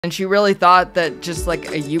And she really thought that just like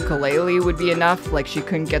a ukulele would be enough. Like she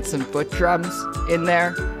couldn't get some foot drums in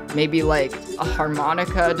there. Maybe like a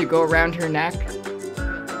harmonica to go around her neck.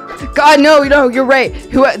 God, no, you're right.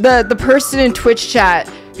 The person in Twitch chat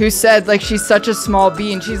who said like she's such a small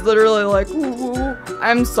bean, she's literally like, ooh,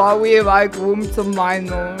 I'm sorry if I groomed to my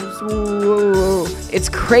nose. Ooh. It's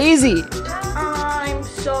crazy. I'm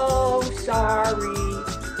so sorry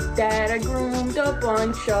that I groomed a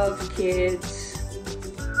bunch of kids.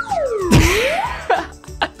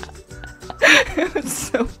 It was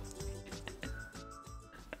so...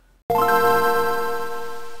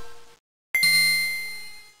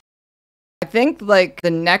 I think like the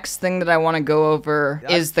next thing that I want to go over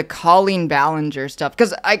is the Colleen Ballinger stuff,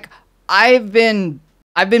 because I've been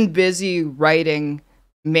busy writing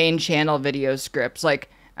main channel video scripts. Like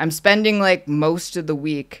I'm spending like most of the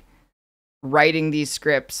week writing these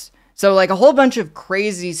scripts. So like a whole bunch of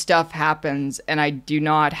crazy stuff happens and I do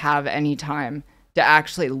not have any time to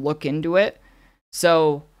actually look into it.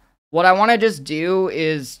 So what I want to just do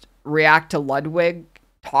is react to Ludwig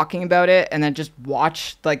talking about it and then just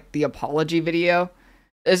watch like the apology video.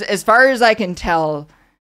 As far as I can tell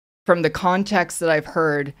from the context that I've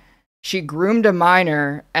heard, she groomed a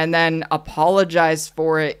minor and then apologized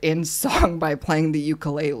for it in song by playing the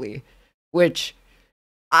ukulele, which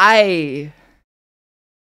I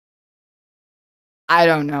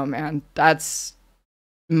don't know, man. That's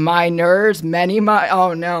minors,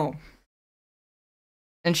 oh no.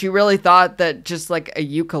 And she really thought that just like a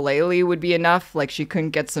ukulele would be enough. Like she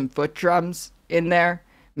couldn't get some foot drums in there.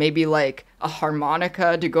 Maybe like a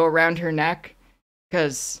harmonica to go around her neck.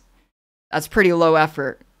 Because that's pretty low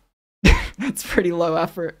effort. That's pretty low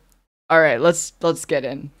effort. All right, let's get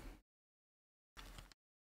in.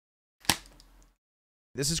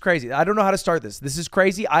 This is crazy. I don't know how to start this. This is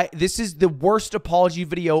crazy. This is the worst apology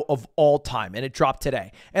video of all time, and it dropped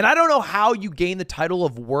today. And I don't know how you gain the title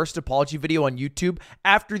of worst apology video on YouTube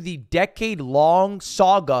after the decade-long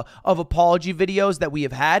saga of apology videos that we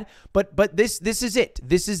have had, but this is it.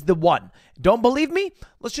 This is the one. Don't believe me?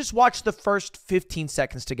 Let's just watch the first 15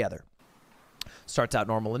 seconds together. Starts out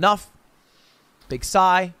normal enough. Big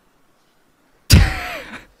sigh.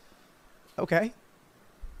 Okay.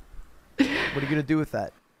 What are you going to do with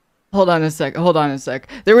that? Hold on a sec.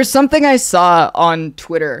 There was something I saw on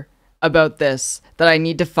Twitter about this that I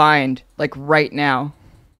need to find, like, right now.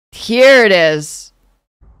 Here it is.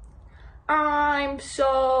 I'm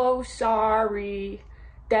so sorry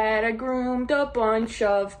that I groomed a bunch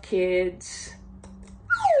of kids.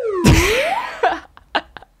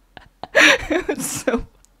 It was so...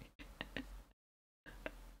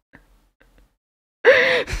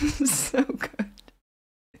 so good.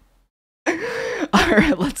 All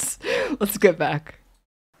right, let's get back.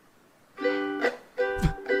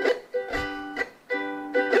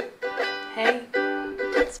 Hey.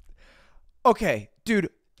 Okay, dude,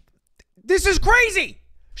 this is crazy.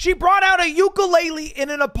 She brought out a ukulele in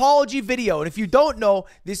an apology video. And if you don't know,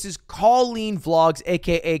 this is Colleen Vlogs,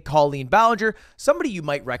 aka Colleen Ballinger, somebody you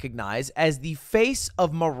might recognize as the face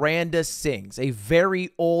of Miranda Sings, a very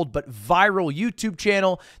old but viral YouTube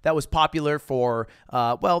channel that was popular for,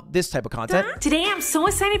 well, this type of content. Today I'm so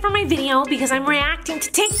excited for my video because I'm reacting to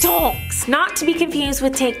TikToks, not to be confused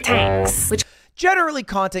with TikToks, which generally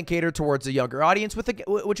content catered towards a younger audience,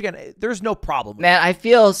 which again, there's no problem with. Man, I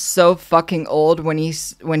feel so fucking old when he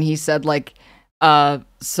said like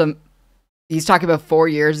he's talking about 4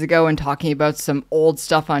 years ago and talking about some old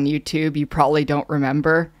stuff on YouTube you probably don't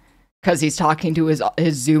remember because he's talking to his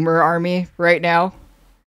Zoomer army right now.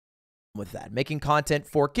 With that, making content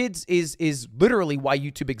for kids is literally why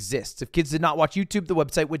YouTube exists. If kids did not watch YouTube, the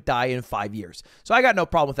website would die in 5 years. So I got no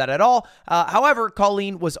problem with that at all. However,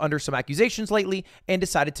 Colleen was under some accusations lately and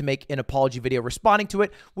decided to make an apology video responding to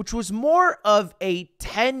it, which was more of a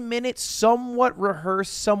 10-minute, somewhat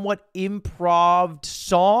rehearsed, somewhat improv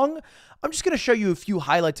song. I'm just going to show you a few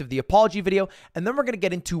highlights of the apology video, and then we're going to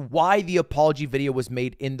get into why the apology video was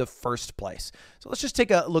made in the first place. So let's just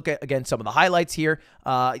take a look at, again, some of the highlights here.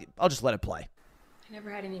 I'll just let it play. I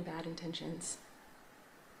never had any bad intentions.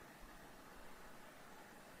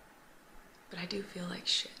 But I do feel like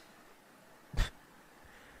shit.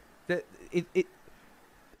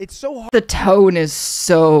 It's so hard. The tone is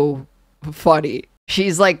so funny.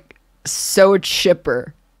 She's like so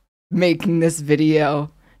chipper making this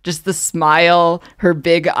video. Just the smile, her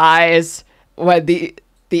big eyes, when the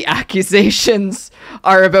accusations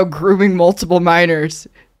are about grooming multiple minors.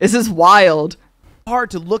 This is wild. Hard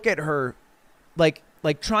to look at her like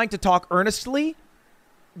trying to talk earnestly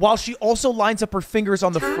while she also lines up her fingers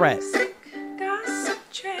on the fret.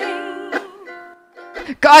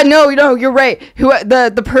 God, no, you're right. Who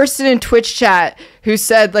the person in Twitch chat who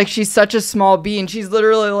said like she's such a small bean. She's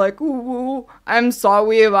literally like, ooh, I'm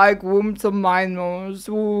sorry if I groomed to my nose.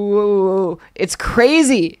 Ooh. It's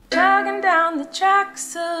crazy. Jogging down the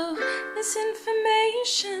tracks of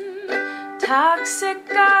misinformation, toxic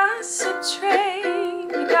gossip train.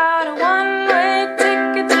 You got a one-way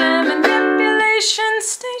ticket to manipulation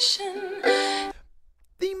station.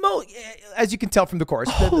 As you can tell from the chorus,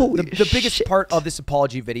 the biggest part of this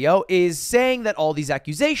apology video is saying that all these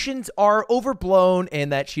accusations are overblown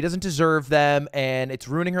and that she doesn't deserve them and it's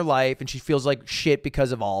ruining her life and she feels like shit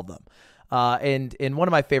because of all of them. And one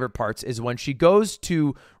of my favorite parts is when she goes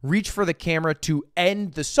to reach for the camera to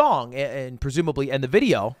end the song and presumably end the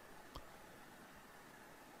video.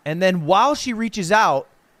 And then while she reaches out,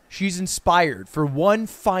 she's inspired for one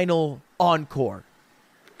final encore.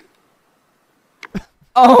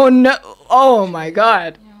 Oh no! Oh my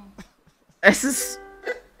God! This is.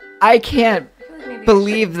 I can't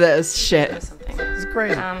believe this shit. This is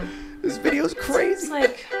crazy. This video is crazy. It's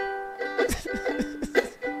like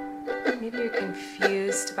maybe you're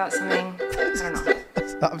confused about something. I don't know.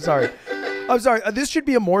 I'm sorry. This should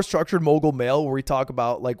be a more structured mogul mail where we talk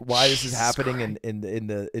about like why this is happening and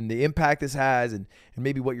the impact this has and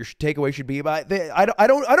maybe what your takeaway should be about it. I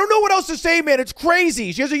don't know what else to say, man. It's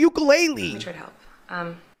crazy. She has a ukulele. Let me try to help.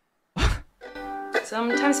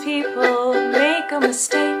 Sometimes people make a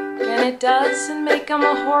mistake and it doesn't make them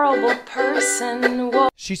a horrible person. Whoa.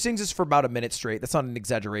 She sings this for about a minute straight. That's not an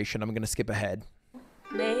exaggeration. I'm going to skip ahead.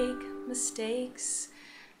 Make mistakes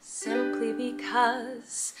simply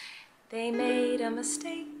because they made a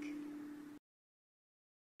mistake.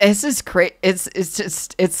 This is great.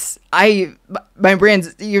 My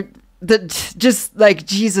brain's, just like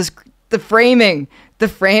Jesus, the framing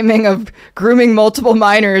of grooming multiple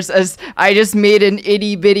minors as I just made an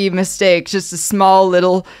itty bitty mistake, just a small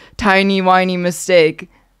little tiny whiny mistake.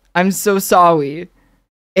 I'm so sorry.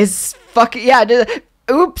 It's fucking, yeah,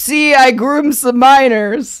 oopsie, I groomed some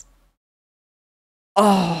minors.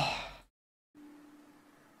 Oh.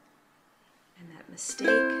 And that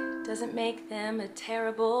mistake doesn't make them a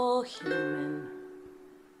terrible human.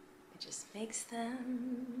 It just makes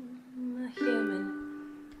them a human.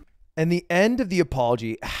 And the end of the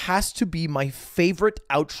apology has to be my favorite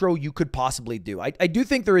outro you could possibly do. I do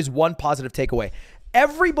think there is one positive takeaway.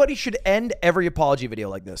 Everybody should end every apology video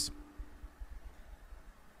like this.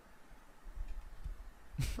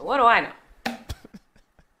 What do I know?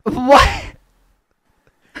 What?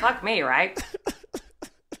 Fuck me, right?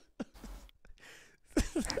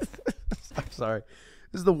 I'm sorry.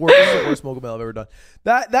 This is the worst mogul mail I've ever done.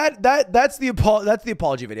 That's the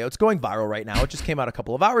apology video. It's going viral right now. It just came out a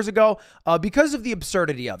couple of hours ago because of the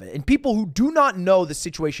absurdity of it. And people who do not know the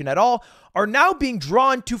situation at all are now being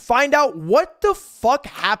drawn to find out what the fuck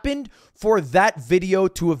happened for that video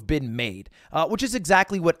to have been made, which is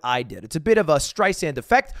exactly what I did. It's a bit of a Streisand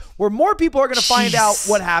effect where more people are going to find out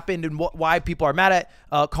what happened and why people are mad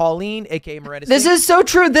at Colleen, aka Miranda. This is so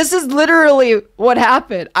true. This is literally what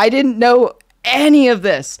happened. I didn't know any of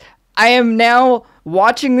this. I am now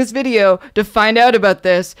watching this video to find out about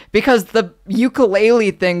this because the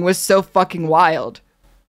ukulele thing was so fucking wild.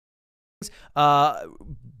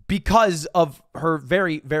 Because of her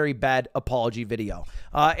very, very bad apology video.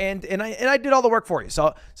 And I did all the work for you.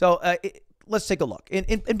 So let's take a look.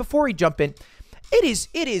 And before we jump in, it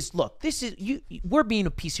is, look, we're being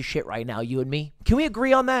a piece of shit right now, you and me. Can we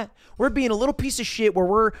agree on that? We're being a little piece of shit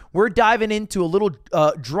where we're diving into a little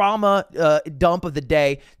drama dump of the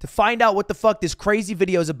day to find out what the fuck this crazy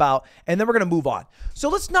video is about, and then we're going to move on. So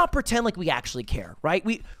let's not pretend like we actually care, right?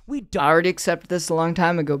 We don't. I already accepted this a long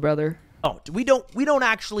time ago, brother. Oh, we don't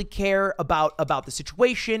actually care about the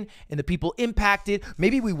situation and the people impacted.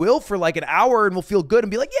 Maybe we will for like an hour and we'll feel good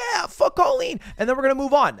and be like, yeah, fuck Colleen, and then we're gonna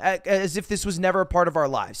move on as if this was never a part of our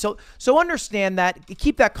lives. So understand that,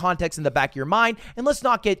 keep that context in the back of your mind, and let's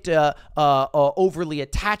not get overly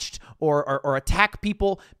attached or attack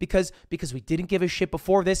people because we didn't give a shit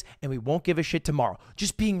before this and we won't give a shit tomorrow.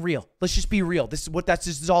 Just being real. Let's just be real. This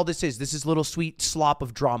is all this is. This is little sweet slop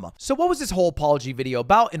of drama. So what was this whole apology video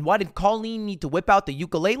about, and why did Colleen need to whip out the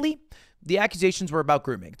ukulele? The accusations were about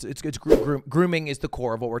grooming. Grooming is the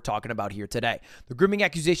core of what we're talking about here today. The grooming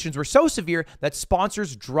accusations were so severe that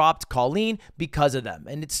sponsors dropped Colleen because of them.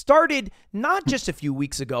 And it started not just a few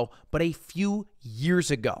weeks ago, but a few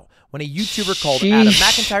years ago when a YouTuber called Adam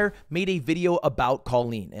McIntyre made a video about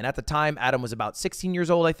Colleen. And at the time, Adam was about 16 years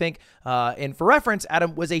old, I think. And for reference,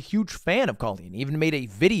 Adam was a huge fan of Colleen. He even made a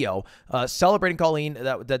video celebrating Colleen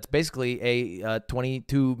that's basically a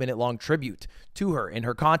 22-minute long tribute to her in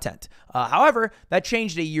her content. However, that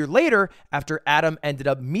changed a year later after Adam ended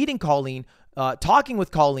up meeting Colleen, talking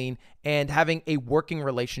with Colleen, and having a working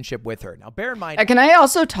relationship with her. Now, bear in mind... Can I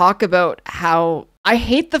also talk about how I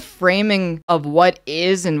hate the framing of what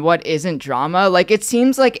is and what isn't drama? Like, it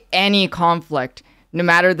seems like any conflict, no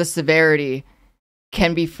matter the severity,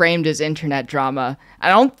 can be framed as internet drama. I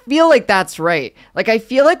don't feel like that's right. Like, I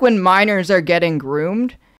feel like when minors are getting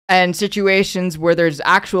groomed and situations where there's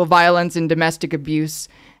actual violence and domestic abuse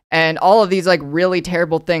and all of these like really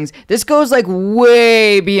terrible things, this goes like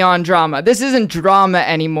way beyond drama. This isn't drama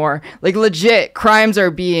anymore. Like, legit crimes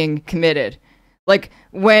are being committed. Like,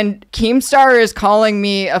 when Keemstar is calling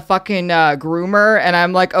me a fucking groomer and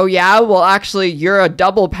I'm like, oh yeah, well actually you're a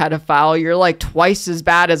double pedophile. You're like twice as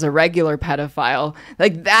bad as a regular pedophile.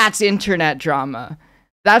 Like, that's internet drama.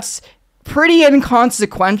 That's pretty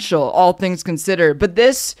inconsequential, all things considered. But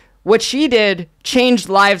this, what she did, changed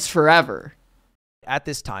lives forever. At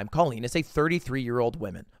this time, Colleen is a 33-year-old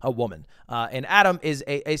woman, and Adam is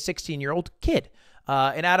a 16-year-old kid.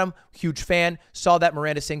 And Adam, huge fan, saw that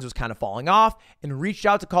Miranda Sings was kind of falling off and reached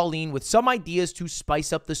out to Colleen with some ideas to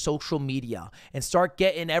spice up the social media and start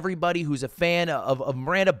getting everybody who's a fan of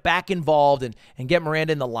Miranda back involved and get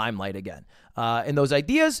Miranda in the limelight again. And those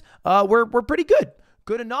ideas were pretty good.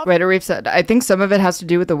 Good enough. Writer Reef said, I think some of it has to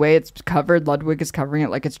do with the way it's covered. Ludwig is covering it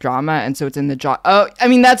like it's drama, and so it's in the Oh, I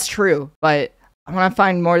mean, that's true, but I want to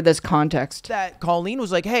find more of this context. That Colleen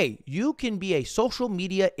was like, hey, you can be a social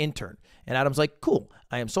media intern. And Adam's like, cool,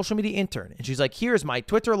 I am social media intern. And she's like, here's my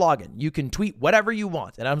Twitter login. You can tweet whatever you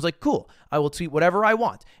want. And Adam's like, cool, I will tweet whatever I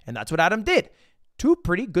want. And that's what Adam did. To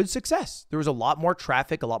pretty good success. There was a lot more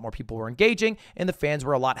traffic, a lot more people were engaging, and the fans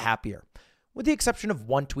were a lot happier. With the exception of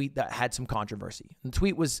one tweet that had some controversy. The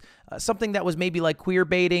tweet was something that was maybe like queer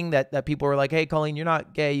baiting, that people were like, hey, Colleen, you're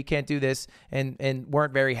not gay, you can't do this, and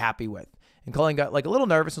weren't very happy with. And Colleen got like a little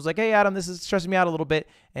nervous and was like, hey, Adam, this is stressing me out a little bit.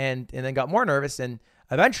 And then got more nervous and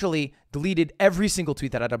eventually deleted every single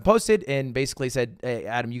tweet that Adam posted and basically said, hey,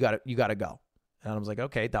 Adam, you gotta go. And Adam's like,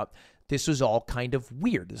 okay, this was all kind of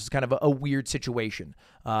weird. This is kind of a weird situation.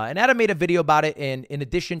 And Adam made a video about it, and in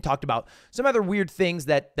addition talked about some other weird things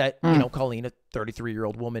that you know, Colleen, a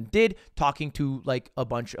 33-year-old woman, did, talking to like a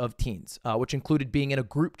bunch of teens, which included being in a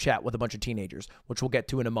group chat with a bunch of teenagers, which we'll get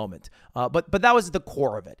to in a moment. But that was the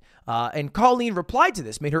core of it. And Colleen replied to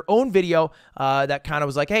this, made her own video that kind of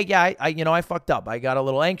was like, hey, yeah, I fucked up. I got a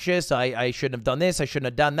little anxious. I shouldn't have done this. I shouldn't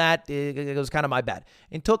have done that. It was kind of my bad.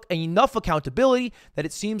 And took enough accountability that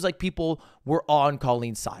it seems like people were on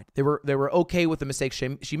Colleen's side. They were okay with the mistakes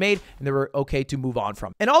she made, and they were okay to move on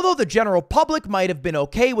from. And although the general public might have been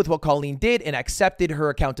okay with what Colleen did and accepted her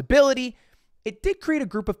accountability, it did create a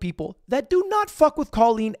group of people that do not fuck with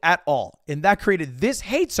Colleen at all. And that created this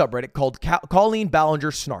hate subreddit called Colleen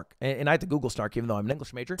Ballinger Snark. And I had to Google Snark, even though I'm an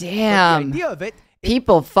English major. Damn. But the idea of it,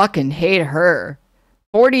 people fucking hate her.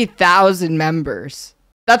 40,000 members.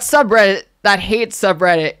 That subreddit, that hate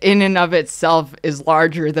subreddit in and of itself is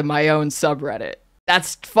larger than my own subreddit.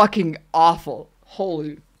 That's fucking awful.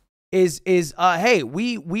 Holy. Hey,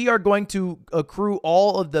 we are going to accrue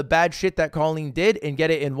all of the bad shit that Colleen did and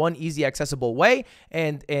get it in one easy, accessible way,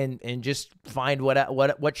 and just find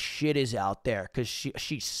what shit is out there, because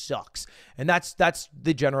she sucks. And that's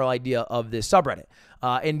the general idea of this subreddit.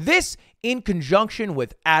 And this, in conjunction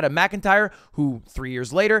with Adam McIntyre, who 3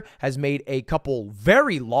 years later has made a couple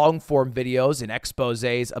very long-form videos and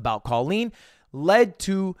exposés about Colleen, led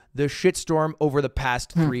to the shitstorm over the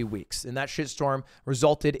past 3 weeks. And that shitstorm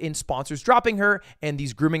resulted in sponsors dropping her and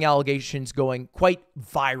these grooming allegations going quite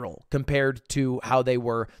viral compared to how they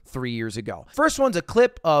were 3 years ago. First one's a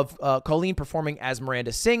clip of Colleen performing as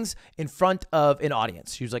Miranda Sings in front of an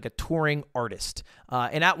audience. She was like a touring artist.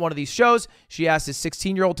 And at one of these shows, she asked this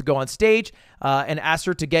 16-year-old to go on stage and asked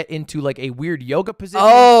her to get into like a weird yoga position.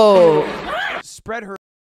 Oh. Spread her.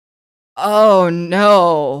 Oh,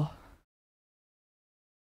 no.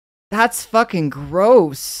 That's fucking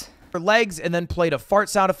gross. Her legs, and then played a fart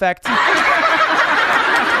sound effect.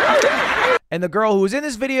 And the girl who was in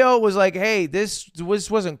this video was like, hey, this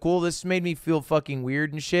wasn't cool. This made me feel fucking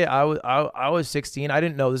weird and shit. I was 16. I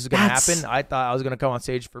didn't know this was going to happen. I thought I was going to come on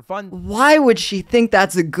stage for fun. Why would she think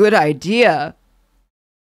that's a good idea?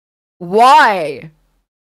 Why?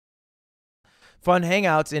 Fun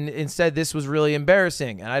hangouts, and instead this was really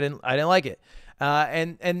embarrassing, and I didn't like it.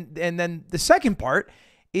 And then the second part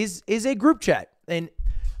is a group chat. And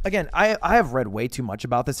Again, I have read way too much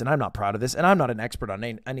about this, and I'm not proud of this, and I'm not an expert on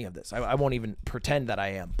any of this. I won't even pretend that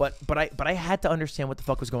I am. But I had to understand what the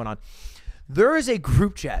fuck was going on. There is a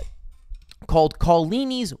group chat called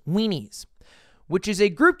Colleen's Weenies, which is a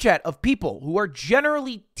group chat of people who are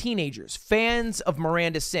generally teenagers, fans of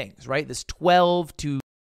Miranda Sings, right? This 12 to...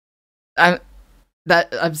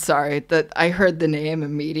 I'm sorry that I heard the name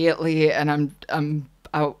immediately, and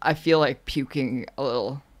I feel like puking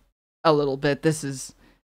a little bit. This is...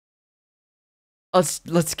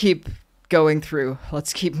 Let's keep going through.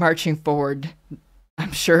 Let's keep marching forward.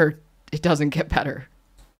 I'm sure it doesn't get better.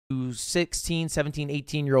 16, 17,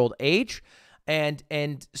 18-year-old age,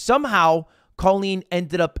 and somehow Colleen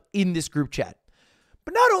ended up in this group chat.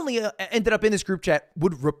 But not only ended up in this group chat,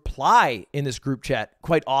 would reply in this group chat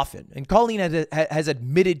quite often. And Colleen has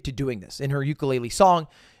admitted to doing this in her ukulele song.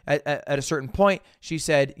 At a certain point, she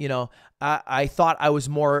said, you know, I thought I was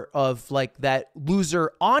more of like that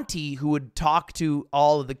loser auntie who would talk to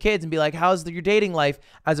all of the kids and be like, how's your dating life?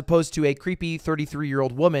 As opposed to a creepy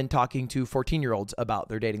 33-year-old woman talking to 14-year-olds about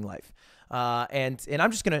their dating life. And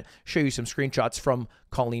I'm just going to show you some screenshots from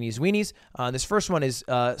Colleen's Weenies. This first one is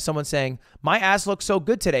someone saying, my ass looks so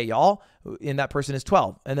good today, y'all. And that person is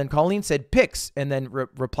 12. And then Colleen said pics and then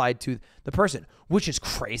replied to the person, which is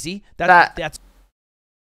crazy. That's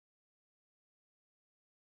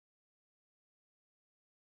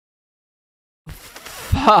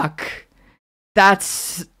fuck.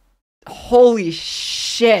 That's holy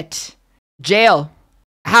shit. Jail.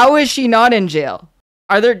 How is she not in jail?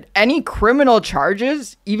 Are there any criminal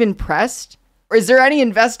charges even pressed? Or is there any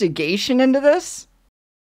investigation into this?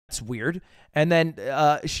 That's weird. And then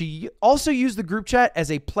she also used the group chat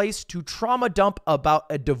as a place to trauma dump about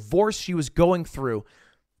a divorce she was going through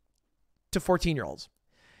to 14-year-olds.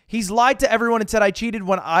 He's lied to everyone and said I cheated.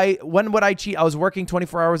 When would I cheat? I was working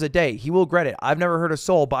 24 hours a day. He will regret it. I've never hurt a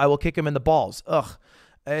soul, but I will kick him in the balls. Ugh.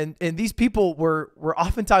 And these people were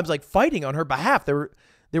oftentimes like fighting on her behalf.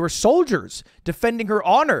 They were soldiers defending her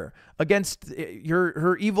honor against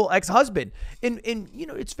her evil ex-husband. And you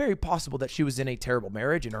know, it's very possible that she was in a terrible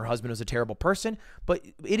marriage and her husband was a terrible person, but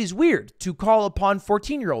it is weird to call upon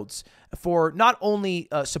 14-year-olds for not only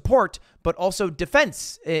support, but also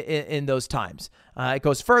defense in those times. It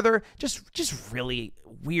goes further, just really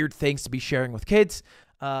weird things to be sharing with kids.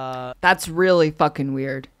 That's really fucking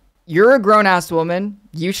weird. You're a grown-ass woman.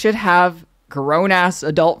 You should have grown-ass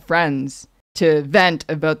adult friends to vent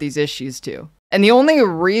about these issues to. And the only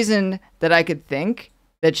reason that I could think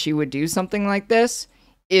that she would do something like this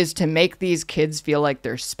is to make these kids feel like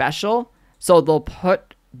they're special, so they'll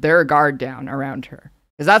put their guard down around her.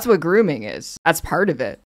 Because that's what grooming is. That's part of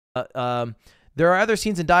it. There are other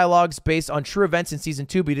scenes and dialogues based on true events in season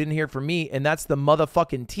 2, but you didn't hear it from me, and that's the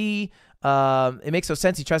motherfucking tea. It makes no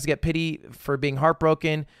sense. He tries to get pity for being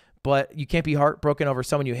heartbroken, but you can't be heartbroken over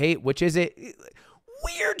someone you hate, which is it.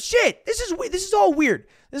 Weird shit. This is all weird.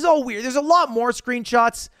 This is all weird. There's a lot more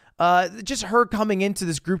screenshots. Just her coming into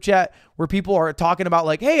this group chat where people are talking about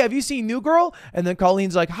like, hey, have you seen New Girl? And then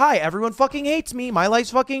Colleen's like, hi, everyone fucking hates me. My life's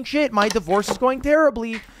fucking shit. My divorce is going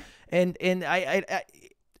terribly. And I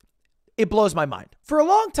it blows my mind. For a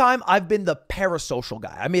long time, I've been the parasocial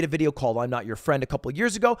guy. I made a video called I'm Not Your Friend a couple of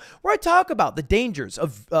years ago where I talk about the dangers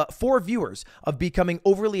of for viewers of becoming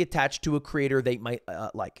overly attached to a creator they might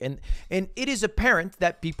like. And it is apparent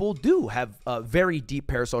that people do have very deep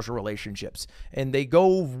parasocial relationships, and they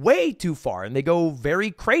go way too far, and they go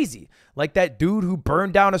very crazy. Like that dude who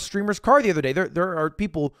burned down a streamer's car the other day. There are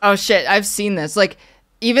people... Oh shit, I've seen this. Like,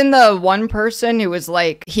 even the one person who was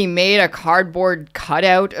like, he made a cardboard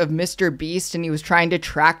cutout of Mr. Beast and he was trying to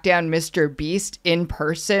track down Mr. Beast in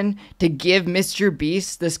person to give Mr.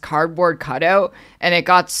 Beast this cardboard cutout. And it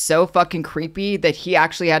got so fucking creepy that he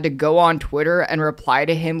actually had to go on Twitter and reply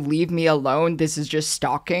to him, leave me alone. This is just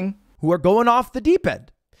stalking. Who are going off the deep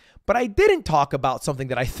end. But I didn't talk about something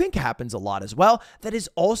that I think happens a lot as well. That is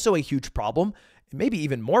also a huge problem, maybe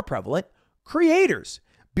even more prevalent. Creators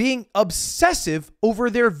being obsessive over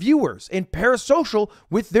their viewers and parasocial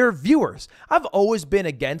with their viewers. I've always been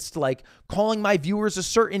against like calling my viewers a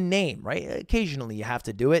certain name, right? Occasionally you have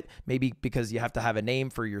to do it, maybe because you have to have a name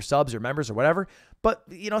for your subs or members or whatever. But,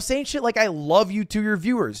 you know, saying shit like I love you to your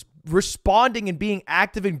viewers, responding and being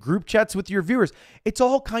active in group chats with your viewers, it's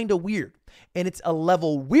all kind of weird. And it's a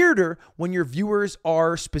level weirder when your viewers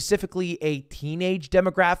are specifically a teenage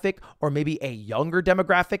demographic or maybe a younger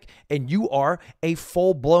demographic and you are a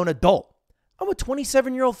full-blown adult. I'm a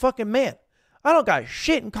 27-year-old fucking man. I don't got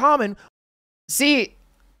shit in common. See,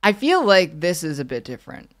 I feel like this is a bit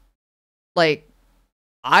different. Like,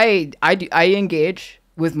 I engage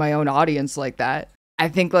with my own audience like that. I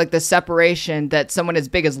think like the separation that someone as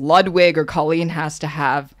big as Ludwig or Colleen has to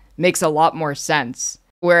have makes a lot more sense.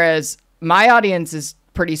 Whereas my audience is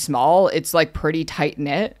pretty small. It's like pretty tight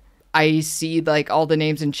knit. I see like all the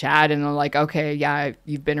names in chat and I'm like, okay, yeah,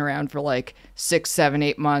 you've been around for like 6, 7,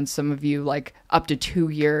 8 months. Some of you like up to 2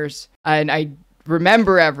 years. And I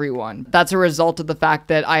remember everyone. That's a result of the fact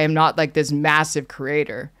that I am not like this massive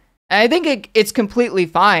creator. And I think it's completely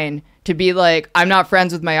fine to be like, I'm not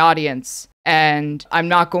friends with my audience and I'm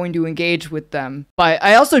not going to engage with them. But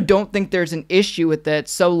I also don't think there's an issue with it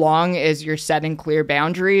so long as you're setting clear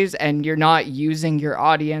boundaries and you're not using your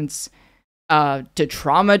audience to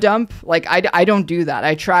trauma dump. Like, I don't do that.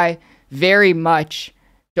 I try very much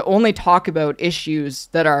to only talk about issues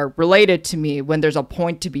that are related to me when there's a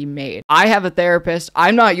point to be made. I have a therapist.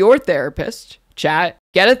 I'm not your therapist, chat.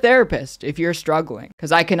 Get a therapist if you're struggling,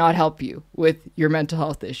 because I cannot help you with your mental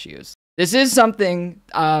health issues. This is something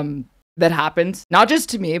that happens, not just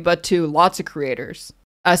to me, but to lots of creators,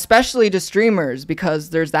 especially to streamers, because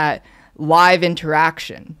there's that live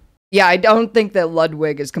interaction. Yeah, I don't think that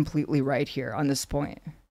Ludwig is completely right here on this point.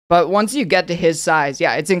 But once you get to his size,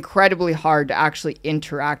 yeah, it's incredibly hard to actually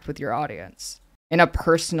interact with your audience in a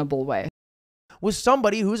personable way. With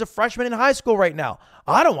somebody who's a freshman in high school right now.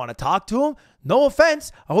 I don't want to talk to him. No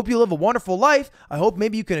offense. I hope you live a wonderful life. I hope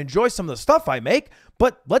maybe you can enjoy some of the stuff I make.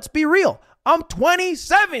 But let's be real. I'm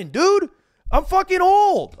 27, dude. I'm fucking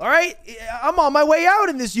old. All right. I'm on my way out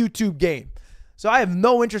in this YouTube game. So I have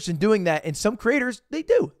no interest in doing that. And some creators, they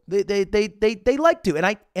do. They like to. And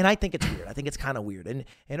I think it's weird. I think it's kind of weird.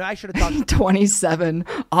 And I should have talked 27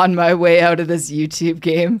 on my way out of this YouTube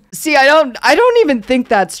game. See, I don't even think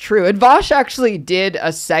that's true. And Vosh actually did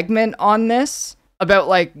a segment on this about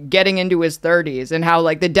like getting into his 30s and how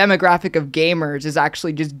like the demographic of gamers is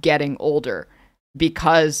actually just getting older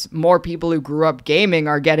because more people who grew up gaming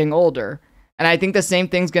are getting older. And I think the same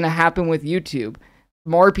thing's going to happen with YouTube.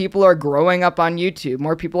 More people are growing up on YouTube.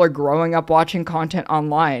 More people are growing up watching content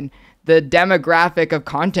online. The demographic of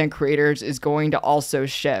content creators is going to also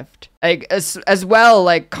shift. Like as well,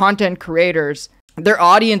 like content creators, their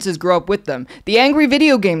audiences grow up with them. The Angry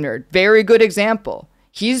Video Game Nerd, very good example.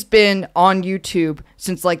 He's been on YouTube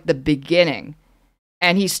since like the beginning.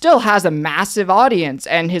 And he still has a massive audience,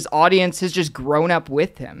 and his audience has just grown up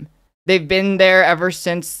with him. They've been there ever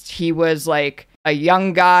since he was like a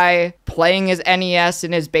young guy playing his NES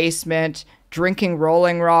in his basement, drinking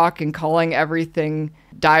Rolling Rock and calling everything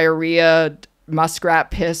diarrhea, muskrat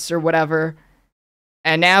piss or whatever.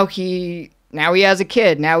 And now he has a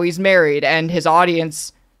kid. Now he's married, and his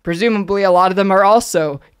audience, presumably a lot of them are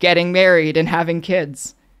also getting married and having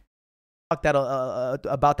kids. That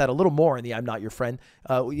about that a little more in the I'm Not Your Friend.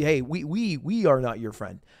 Hey, we are not your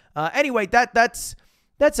friend. Anyway, that's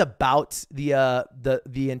about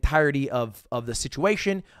the entirety of the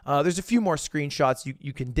situation. There's a few more screenshots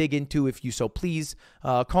you can dig into if you so please.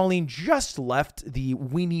 Colleen just left the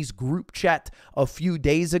Weenies group chat a few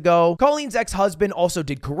days ago. Colleen's ex-husband also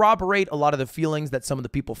did corroborate a lot of the feelings that some of the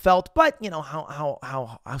people felt, but you know,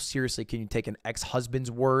 how seriously can you take an ex-husband's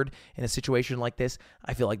word in a situation like this?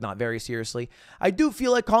 I feel like not very seriously. I do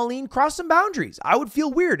feel like Colleen crossed some boundaries. I would feel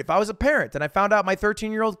weird if I was a parent and I found out my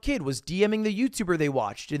 13-year-old kid was DMing the YouTuber they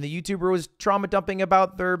watched, and the YouTuber was trauma dumping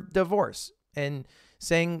about their divorce and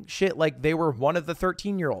saying shit like they were one of the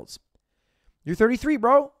 13-year-olds. You're 33,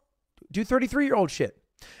 bro. Do 33-year-old shit.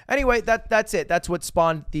 Anyway, that's it. That's what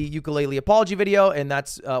spawned the ukulele apology video, and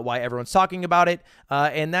that's why everyone's talking about it.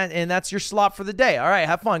 And that's your slop for the day. All right,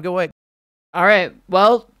 have fun. Go away. All right.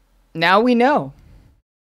 Well, now we know.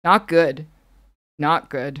 Not good.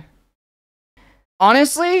 Not good.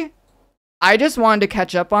 Honestly, I just wanted to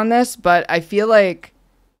catch up on this, but I feel like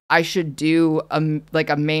I should do a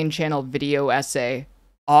main channel video essay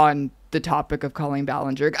on the topic of Colleen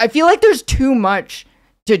Ballinger. I feel like there's too much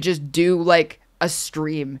to just do like a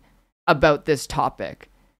stream about this topic.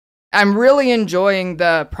 I'm really enjoying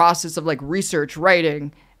the process of like research,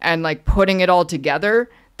 writing, and like putting it all together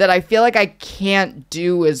that I feel like I can't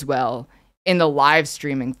do as well in the live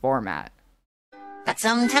streaming format. But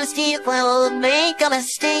sometimes people make a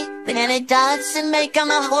mistake, and it doesn't make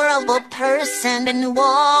them a horrible person. And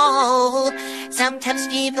whoa, sometimes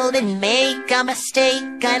people didn't make a mistake,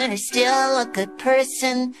 and they're still a good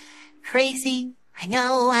person. Crazy, I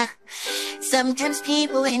know. Sometimes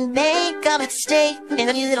people didn't make a mistake,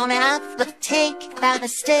 and you don't have to take that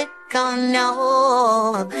mistake. Oh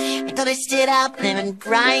no, until they stood up and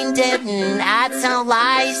grind it and add some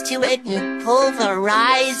lies to it and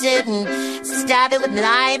pulverize it and stab it with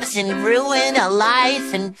knives and ruin a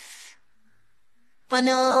life. And but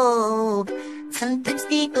no, Sometimes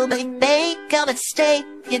people they make a mistake.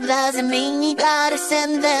 It doesn't mean you gotta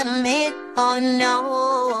send them it. Oh no.